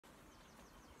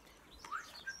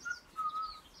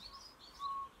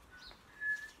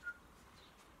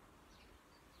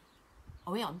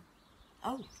Are we on?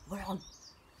 Oh, we're on.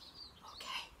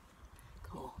 Okay,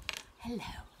 cool.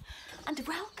 Hello, and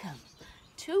welcome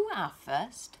to our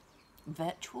first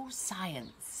virtual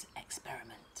science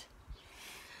experiment.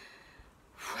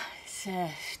 It's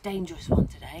a dangerous one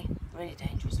today, really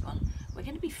dangerous one. We're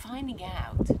going to be finding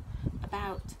out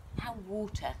about how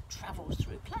water travels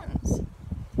through plants.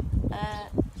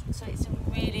 So it's a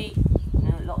really,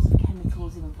 lots of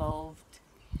chemicals involved,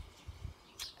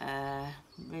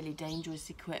 really dangerous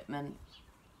equipment,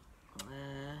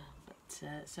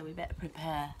 so we better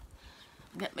prepare.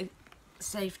 Get my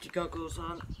safety goggles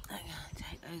on.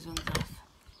 Take those ones off.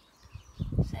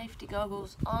 Safety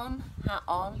goggles on, hat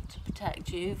on to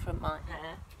protect you from my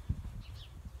hair.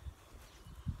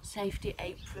 Safety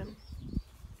apron.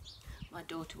 My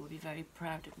daughter will be very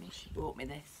proud of me. She bought me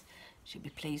this. She'll be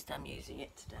pleased I'm using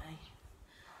it today.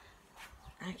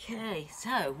 Okay,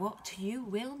 so what you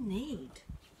will need.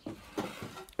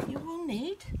 You will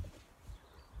need...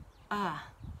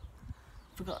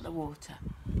 forgot the water.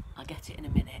 I'll get it in a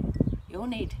minute. You'll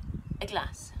need a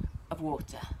glass of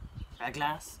water. A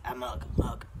glass, a mug,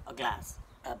 a glass,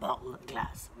 a bottle, a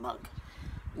glass, mug,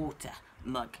 water,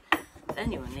 mug.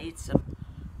 Then you'll need some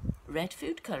red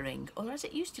food colouring, or as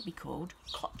it used to be called,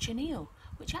 cochineal,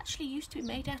 which actually used to be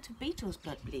made out of beetle's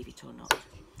blood, believe it or not.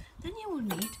 Then you will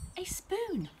need a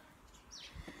spoon.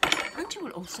 And you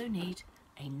will also need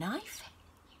a knife,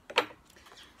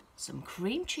 some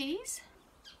cream cheese,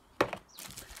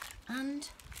 and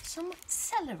some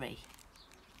celery.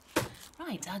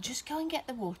 Right, I'll just go and get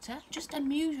the water. Just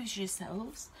amuse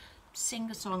yourselves. Sing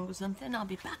a song or something. I'll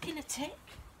be back in a tick.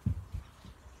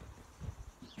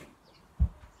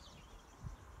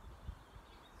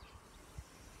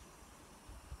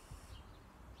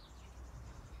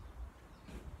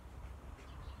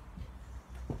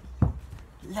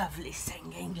 Lovely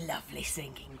singing, lovely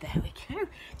singing. There we go.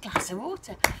 Glass of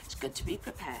water. It's good to be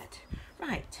prepared.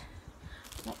 Right,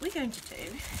 what we're going to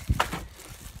do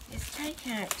is take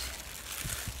out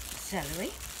celery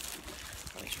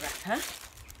from its wrapper,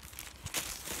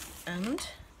 and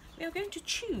we are going to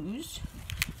choose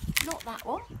not that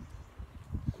one,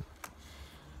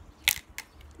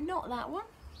 not that one,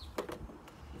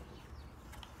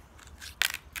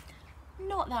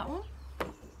 not that one,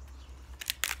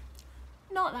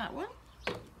 not that one,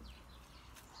 and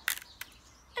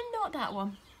not that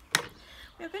one.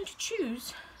 We are going to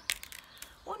choose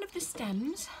one of the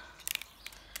stems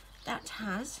that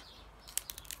has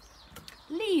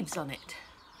leaves on it.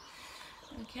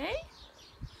 Okay,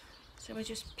 so we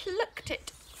just plucked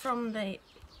it from the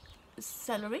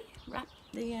celery, wrap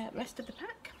the rest of the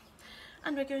pack,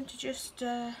 and we're going to just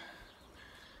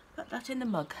put that in the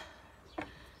mug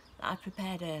that I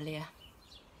prepared earlier.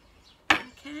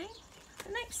 Okay,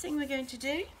 the next thing we're going to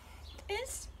do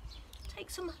is take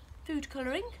some food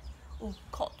colouring or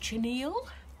cochineal,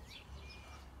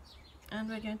 and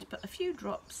we're going to put a few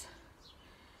drops.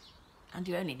 And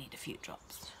you only need a few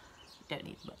drops. You don't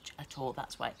need much at all.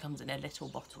 That's why it comes in a little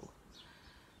bottle.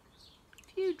 A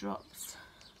few drops.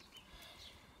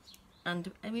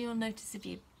 And you'll notice if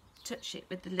you touch it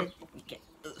with the lid, you get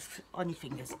on your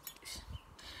fingers.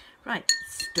 Right,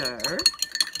 stir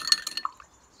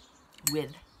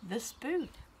with the spoon.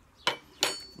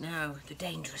 Now, the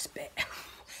dangerous bit.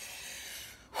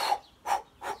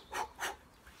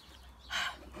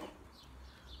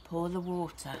 Pour the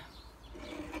water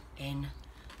in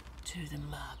to the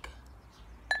mug.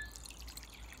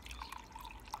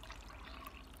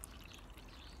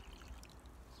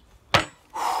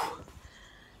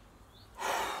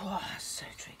 Oh, so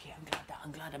tricky.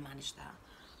 I'm glad I managed that.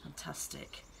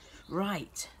 Fantastic.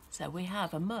 Right, so we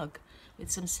have a mug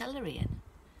with some celery in.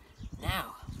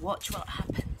 Now, watch what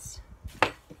happens.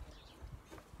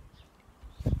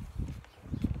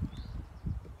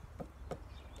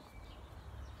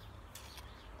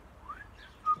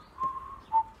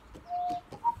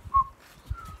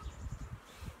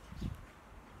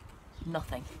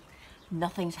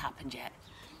 Nothing's happened yet.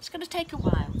 It's going to take a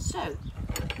while. So,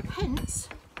 hence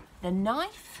the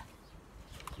knife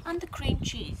and the cream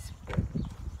cheese.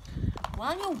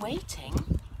 While you're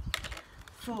waiting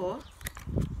for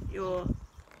your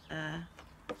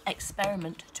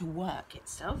experiment to work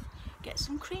itself, get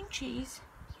some cream cheese,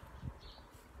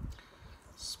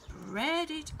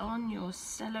 spread it on your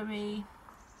celery,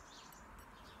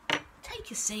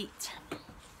 take a seat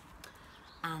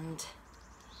and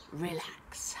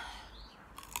relax.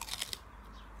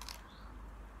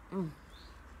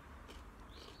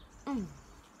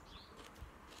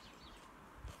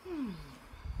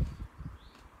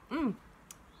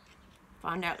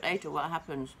 Find out later what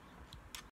happens.